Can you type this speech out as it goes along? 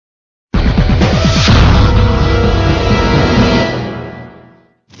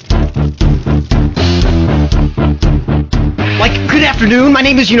afternoon. My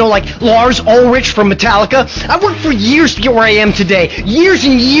name is, like Lars Ulrich from Metallica. I worked for years to get where I am today. Years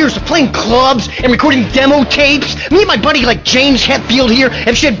and years of playing clubs and recording demo tapes. Me and my buddy, like James Hetfield here,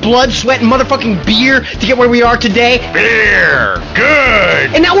 have shed blood, sweat, and motherfucking beer to get where we are today. Beer!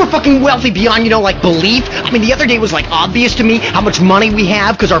 Good! And now we're fucking wealthy beyond, like belief. I mean, the other day was like obvious to me how much money we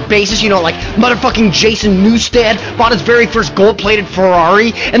have because our bassist, like motherfucking Jason Newsted bought his very first gold-plated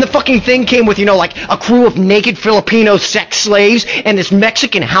Ferrari, and the fucking thing came with, like a crew of naked Filipino sex slaves and this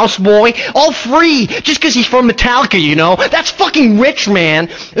Mexican houseboy, all free, just because he's from Metallica, That's fucking rich, man.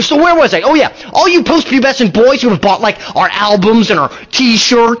 So where was I? Oh yeah, all you post-pubescent boys who have bought like our albums and our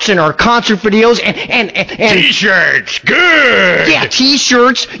t-shirts and our concert videos and T-shirts, good! Yeah,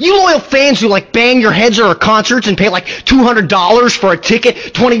 t-shirts. You loyal fans who like bang your heads at our concerts and pay like $200 for a ticket,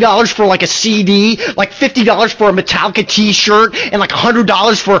 $20 for like a CD, like $50 for a Metallica t-shirt, and like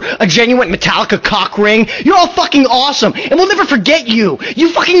 $100 for a genuine Metallica cock ring. You're all fucking awesome, and we'll never forget you.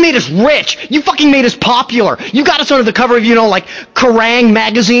 You fucking made us rich. You fucking made us popular. You got us under the cover of, like Kerrang!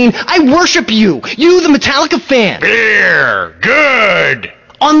 Magazine. I worship you. You, the Metallica fan. Beer, good!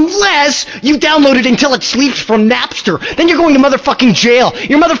 Unless you download it until it sleeps from Napster. Then you're going to motherfucking jail.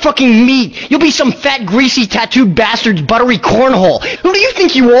 You're motherfucking meat. You'll be some fat, greasy, tattooed bastard's buttery cornhole. Who do you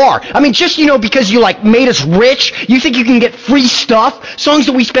think you are? I mean, just, because you, like, made us rich, you think you can get free stuff? Songs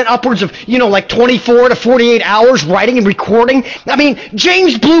that we spent upwards of, like 24 to 48 hours writing and recording? I mean,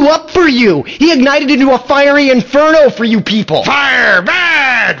 James blew up for you. He ignited into a fiery inferno for you people. Fire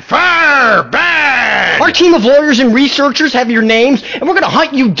bad! Fire bad! Our team of lawyers and researchers have your names, and we're gonna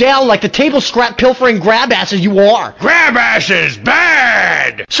hunt you down like the table scrap pilfering grab asses you are. Grab asses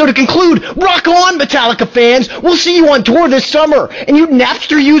bad! So to conclude, rock on, Metallica fans. We'll see you on tour this summer. And you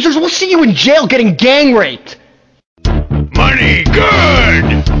Napster users, we'll see you in jail getting gang raped. Money good!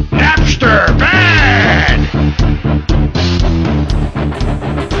 Napster bad!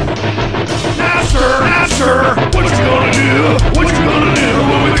 Napster, what you gonna do? What you gonna do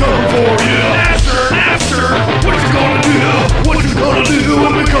when we come for you? Napster, what you gonna do? What you gonna do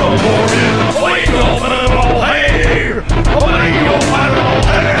when we come for you? Oh, you gonna find it all, hey! Oh, you gonna find it all,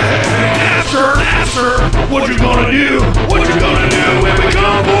 hey! Napster, what you gonna do? What you gonna do when we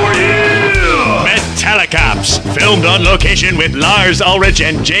come for you? Metallicops, filmed on location with Lars Ulrich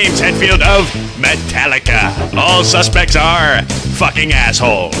and James Hetfield of Metallica. All suspects are fucking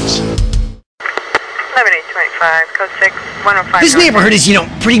assholes. 11825, code 6, 105. This neighborhood is,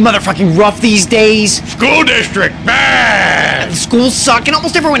 pretty motherfucking rough these days. School district bad! The schools suck, and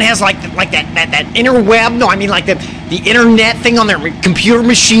almost everyone has like that interweb. No, I mean like the internet thing on their computer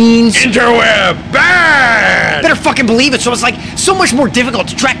machines. Interweb bad! Better fucking believe it. So it's like so much more difficult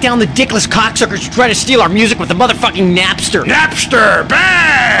to track down the dickless cocksuckers who try to steal our music with the motherfucking Napster. Napster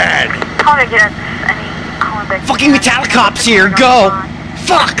bad! Call to get any fucking Metallicops here, go!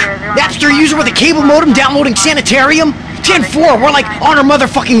 Fuck! Napster user with a cable modem downloading Sanitarium? 10-4, we're like on our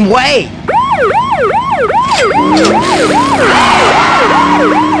motherfucking way!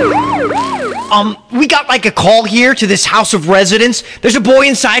 We got like a call here to this house of residence. There's a boy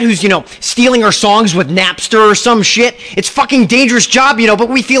inside who's, stealing our songs with Napster or some shit. It's fucking dangerous job, but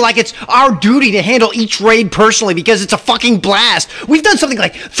we feel like it's our duty to handle each raid personally because it's a fucking blast. We've done something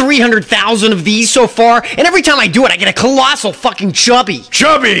like 300,000 of these so far, and every time I do it, I get a colossal fucking chubby.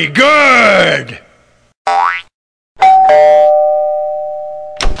 Chubby, good!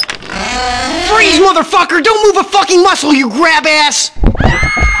 Freeze, motherfucker! Don't move a fucking muscle, you grab ass!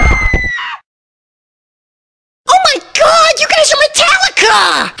 Oh my god, you guys are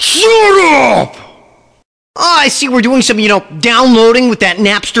Metallica! Shut up! Oh, I see we're doing some, downloading with that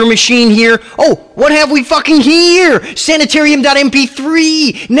Napster machine here. Oh, what have we fucking here?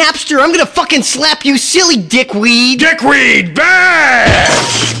 Sanitarium.mp3. Napster, I'm gonna fucking slap you silly dickweed. Dickweed, bad!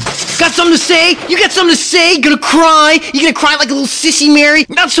 Got something to say? You got something to say? Gonna cry? You gonna cry like a little sissy Mary?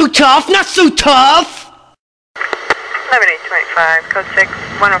 Not so tough, not so tough! 11825, code 6,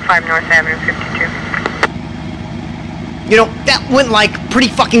 105 North Avenue, 52. That went like pretty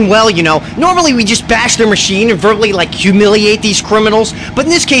fucking well, Normally we just bash their machine and verbally like humiliate these criminals, but in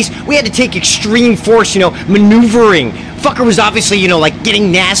this case we had to take extreme force, maneuvering. Fucker was obviously, like getting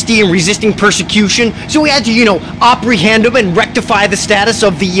nasty and resisting persecution, so we had to, apprehend him and rectify the status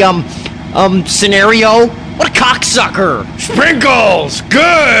of the, scenario. What a cocksucker! Sprinkles,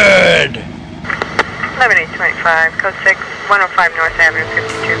 good! 11825, code 6, 105 North Avenue,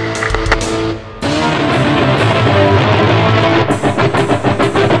 52.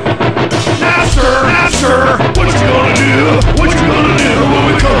 Napster, what you gonna do? What you gonna do when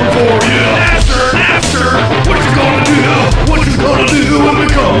we come for you? Napster, what you gonna do? What you gonna do when we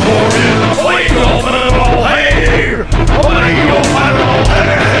come for you? Oh, you gonna find it all, hey! Oh, you gonna find it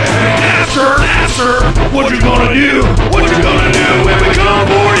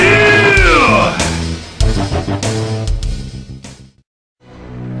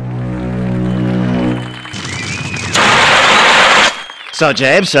So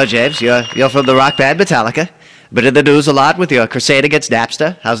James, you're from the rock band Metallica. Been in the news a lot with your crusade against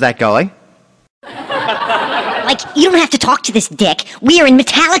Napster. How's that going? Like, you don't have to talk to this dick. We are in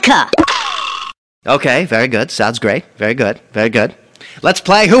Metallica. Okay, very good. Sounds great. Very good. Very good. Let's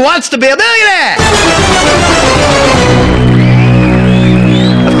play Who Wants to Be a Millionaire?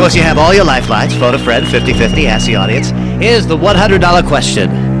 Of course, you have all your lifelines. Phone a friend, 50-50, ask the audience. Here's the $100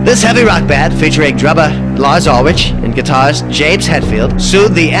 question. This heavy rock band, featuring drummer Lars Ulrich and guitarist James Hetfield,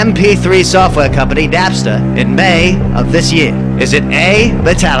 sued the MP3 software company Napster in May of this year. Is it A,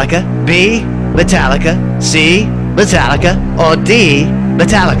 Metallica, B, Metallica, C, Metallica, or D,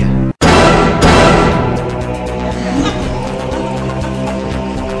 Metallica?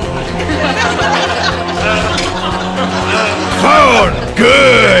 Phone.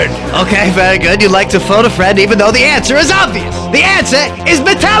 Good. Okay, very good. You'd like to phone a friend even though the answer is obvious. The answer is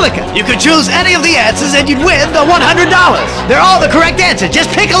Metallica. You could choose any of the answers and you'd win the $100. They're all the correct answers.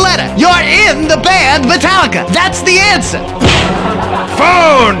 Just pick a letter. You're in the band Metallica. That's the answer.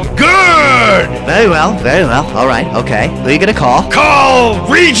 Phone. Good. Very well, very well. All right, okay. Who are you gonna call? Call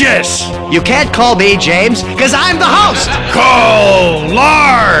Regis. You can't call me, James, because I'm the host. Call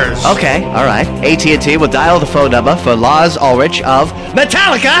Lars. Okay, all right. AT&T will dial the phone number for Lars Ulrich of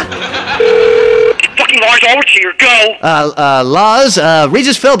Metallica. Fucking Lars Ulrich here, go! Lars,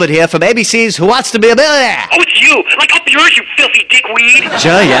 Regis Philbin here from ABC's Who Wants to Be a Millionaire? Oh, it's you! Like up yours, you filthy dickweed!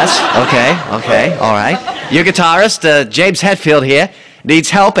 Sure, yes. Okay, all right. Your guitarist, James Hetfield here, needs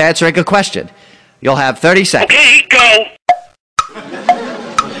help answering a question. You'll have 30 seconds. Okay, go!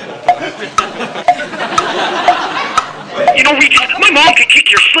 You know, Regis, my mom could kick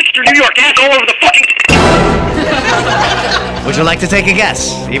your slickster New York ass all over the fucking... Would you like to take a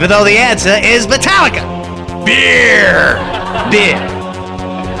guess? Even though the answer is Metallica. Beer. Beer.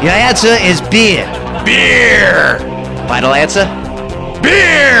 Your answer is beer. Beer. Final answer?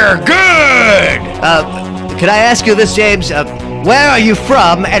 Beer. Good. Could I ask you this, James? Where are you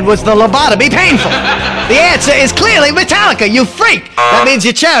from, and was the lobotomy painful? The answer is clearly Metallica, you freak! That means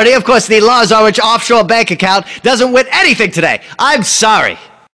your charity, of course, the Lars Ulrich offshore bank account, doesn't win anything today. I'm sorry.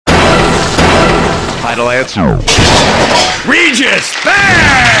 Final answer. Regis.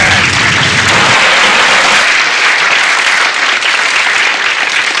 Bad.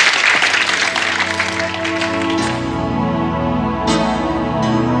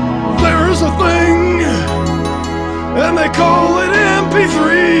 There is a thing, and they call it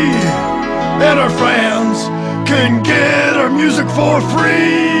MP3, and our fans can get our music for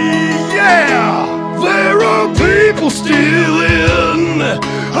free. Yeah, there are people stealing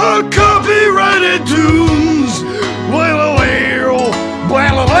our copyrighted tunes.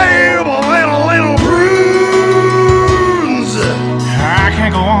 Little prunes. I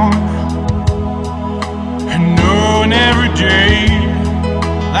can't go on and knowing every day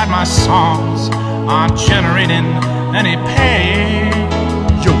that my songs aren't generating any pay.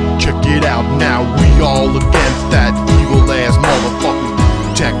 Yo, check it out now, we all against that evil ass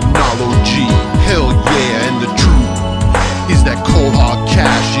motherfucking technology. Hell yeah, and the truth is that cold hard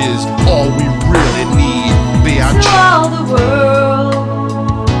cash is all we really need, bitch. To all the world,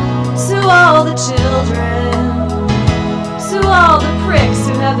 to all the children, to all the pricks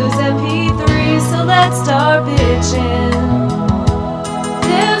who have those MP3s, so let's start bitching.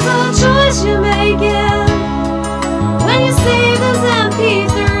 There's a choice you're making when you save those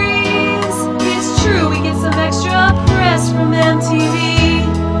MP3s. It's true, we get some extra press from MTV.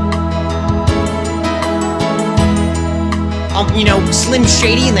 You know, Slim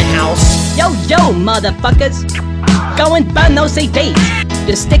Shady in the house. Yo, motherfuckers. Go and burn those CDs.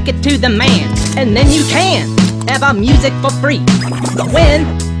 Just stick it to the man, and then you can have our music for free. But when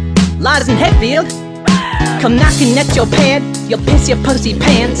Lars and Hetfield come knocking at your pad, you'll piss your pussy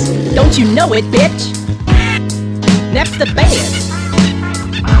pants. Don't you know it, bitch? Napster bad.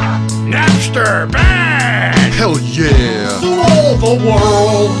 Napster bad. Hell yeah. To all the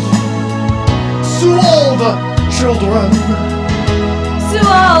world, to all the children, To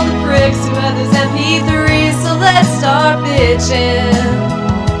all the pricks who have those MP3s, so let's start bitching.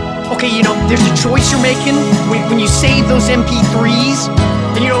 Okay, you know, there's a choice you're making when you save those MP3s.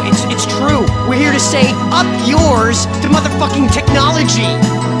 And you know, it's true. We're here to say, up yours to motherfucking technology,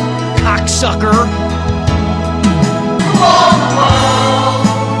 cocksucker. To all the world,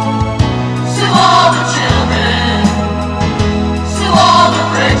 to all the children, to all the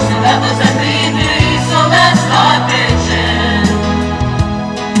pricks who have those MP3s, so let's start bitching.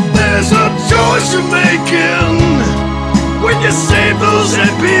 there's a choice you're making when you save those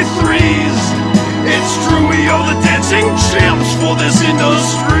MP3s. It's true, we are the dancing champs for this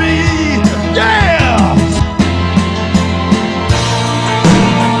industry. Yeah!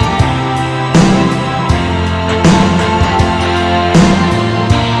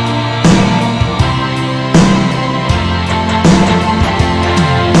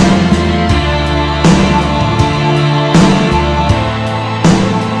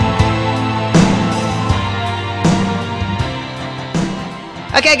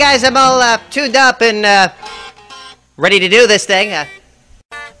 Okay, guys, I'm all tuned up and ready to do this thing.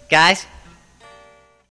 Guys?